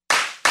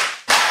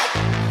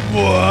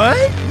What?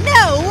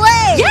 No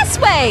way! Yes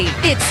way!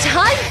 It's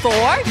time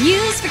for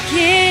News for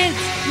Kids!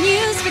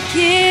 News for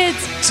Kids!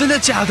 真的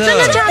假的？真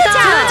的假的？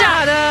真的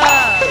假的？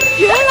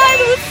原来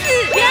如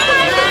此！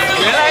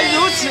原来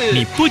如此！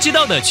你不知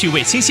道的趣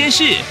味新鲜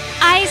事。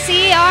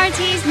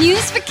ICRT's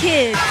News for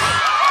Kids!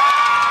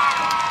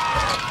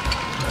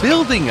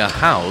 Building a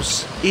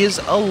house is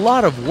a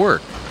lot of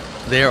work.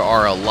 There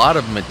are a lot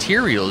of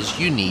materials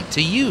you need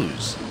to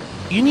use.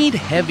 You need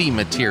heavy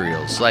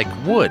materials like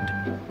wood,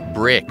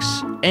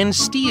 bricks, and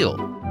steel.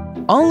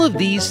 All of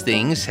these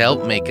things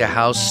help make a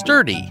house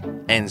sturdy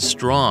and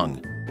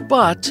strong,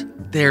 but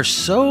they're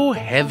so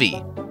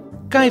heavy.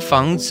 盖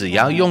房子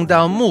要用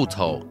到木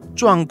头、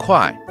砖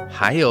块，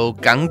还有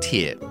钢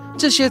铁。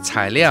这些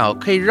材料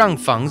可以让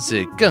房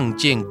子更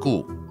坚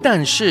固，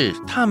但是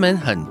它们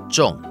很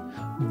重。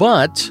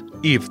But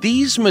if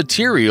these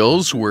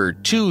materials were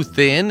too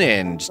thin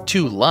and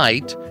too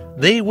light,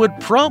 they would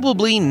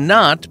probably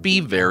not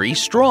be very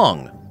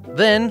strong.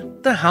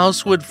 Then the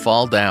house would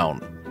fall down.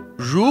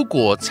 如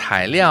果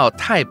材料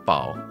太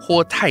薄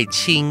或太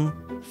轻，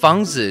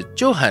房子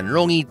就很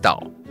容易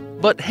倒。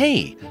But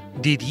hey,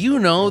 did you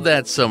know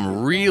that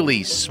some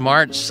really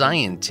smart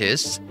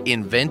scientists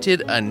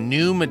invented a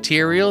new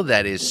material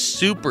that is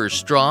super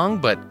strong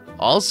but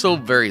also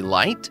very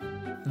light?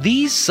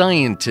 These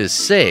scientists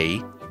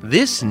say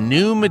this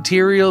new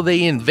material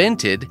they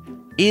invented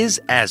is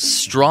as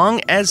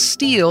strong as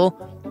steel,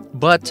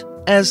 but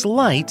as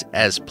light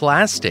as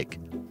plastic.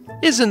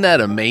 Isn't that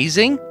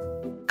amazing?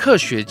 科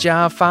学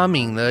家发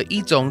明了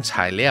一种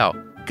材料，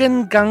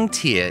跟钢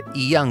铁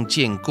一样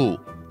坚固，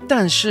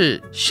但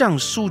是像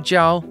塑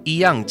胶一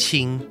样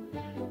轻。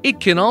It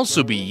can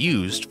also be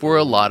used for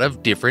a lot of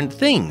different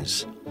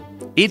things.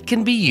 It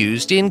can be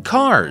used in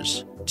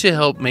cars to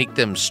help make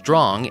them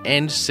strong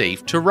and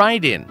safe to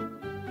ride in.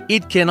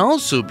 It can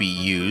also be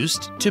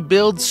used to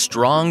build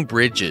strong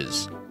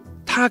bridges.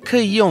 它可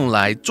以用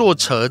来做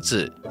车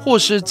子或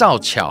是造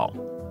桥。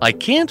I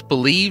can't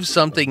believe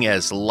something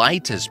as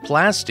light as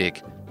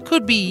plastic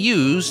could be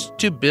used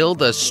to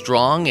build a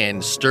strong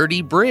and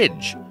sturdy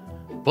bridge.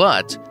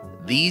 But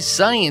these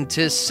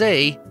scientists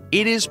say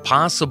it is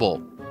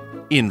possible.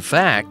 In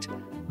fact,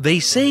 they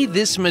say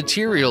this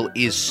material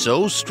is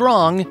so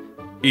strong,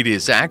 it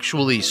is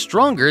actually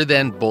stronger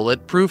than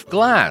bulletproof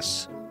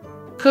glass.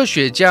 科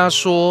学家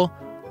说，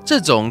这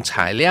种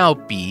材料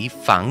比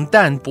防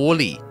弹玻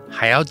璃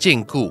还要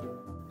坚固。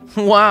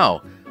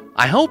Wow!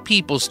 I hope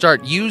people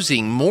start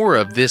using more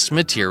of this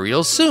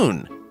material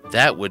soon.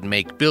 That would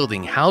make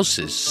building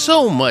houses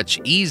so much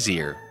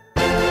easier.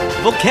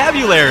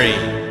 Vocabulary.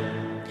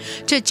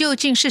 这究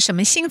竟是什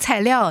么新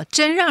材料？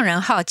真让人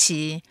好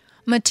奇。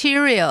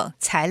Material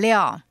材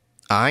料。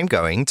I'm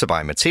going to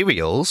buy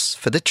materials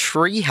for the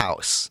tree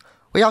house.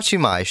 我要去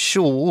买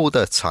树屋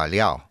的材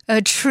料。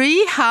A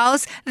tree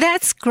house?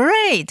 That's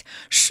great!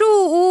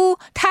 树屋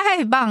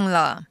太棒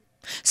了。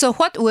So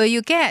what will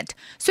you get?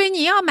 所以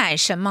你要买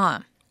什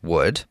么？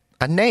 Wood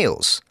and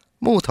nails.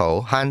 木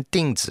头和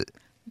钉子。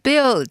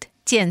Build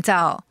建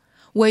造。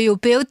Will you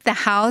build the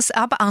house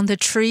up on the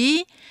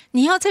tree?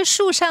 你要在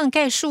树上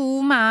盖树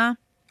屋吗？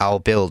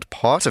 I'll build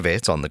part of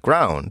it on the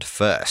ground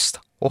first.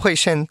 我会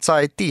先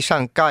在地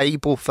上盖一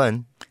部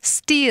分。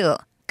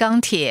Steel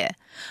钢铁。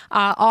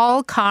Are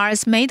all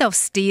cars made of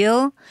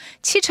steel?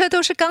 汽车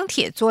都是钢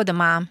铁做的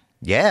吗？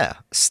 Yeah,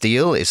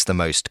 steel is the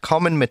most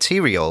common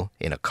material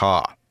in a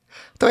car.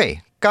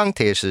 对，钢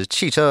铁是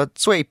汽车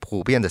最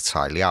普遍的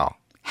材料。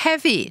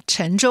Heavy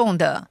沉重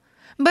的。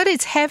But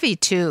it's heavy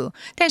too.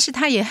 但是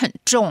它也很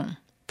重。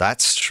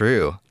That's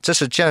true. 这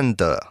是真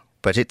的。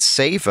But it's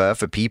safer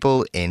for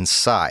people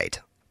inside.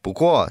 不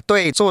过，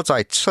对坐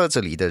在车子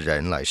里的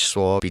人来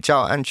说比较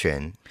安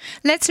全。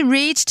Let's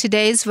read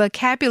today's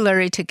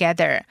vocabulary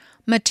together.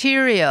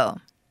 Material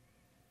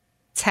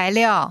材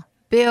料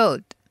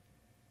build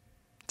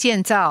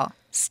建造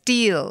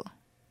steel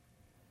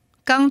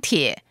钢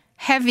铁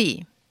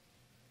heavy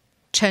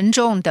沉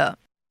重的。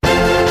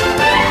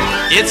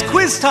 It's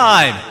quiz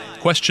time!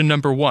 Question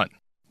number 1.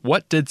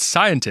 What did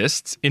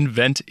scientists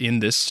invent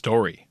in this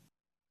story?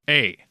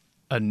 A.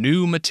 A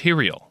new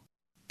material.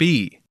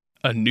 B.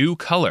 A new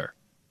color.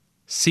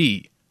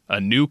 C. A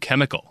new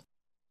chemical.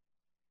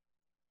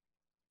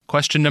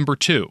 Question number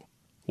 2.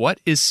 What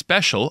is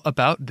special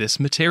about this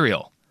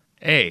material?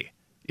 A.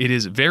 It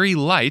is very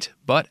light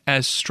but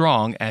as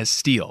strong as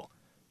steel.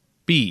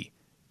 B.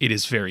 It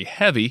is very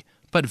heavy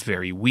but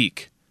very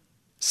weak.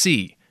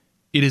 C.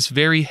 It is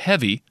very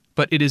heavy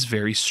but it is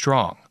very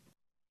strong.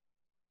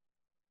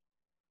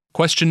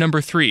 Question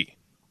number 3.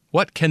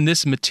 What can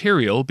this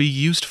material be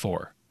used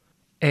for?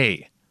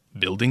 A.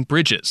 Building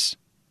bridges.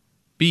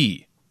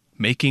 B.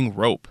 Making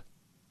rope.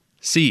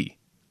 C.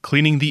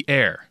 Cleaning the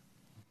air.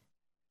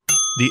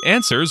 The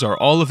answers are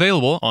all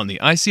available on the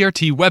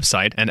ICRT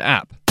website and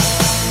app.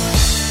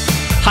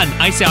 和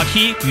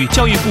ICRT 与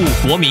教育部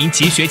国民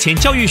及学前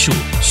教育署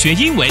学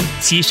英文，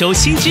吸收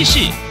新知识。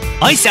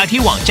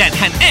ICRT 网站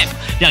和 App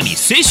让你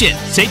随选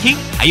随听，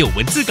还有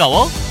文字稿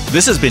哦。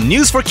This has been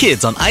News for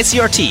Kids on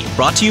ICRT,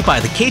 brought to you by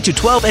the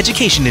K-12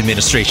 Education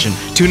Administration.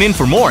 Tune in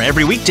for more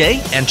every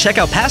weekday and check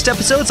out past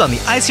episodes on the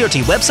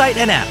ICRT website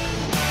and app.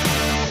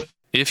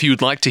 If you'd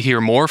like to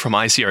hear more from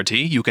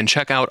ICRT, you can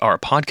check out our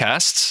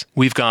podcasts.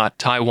 We've got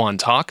Taiwan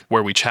Talk,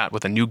 where we chat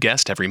with a new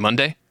guest every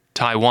Monday.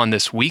 Taiwan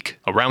This Week,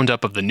 a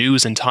roundup of the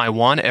news in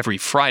Taiwan every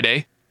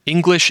Friday.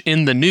 English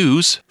in the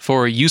News,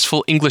 for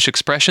useful English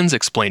expressions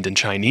explained in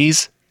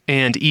Chinese.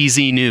 And EZ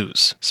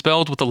News,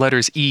 spelled with the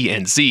letters E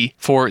and Z,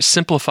 for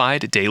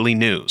simplified daily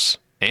news.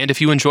 And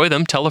if you enjoy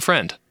them, tell a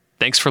friend.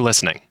 Thanks for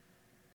listening.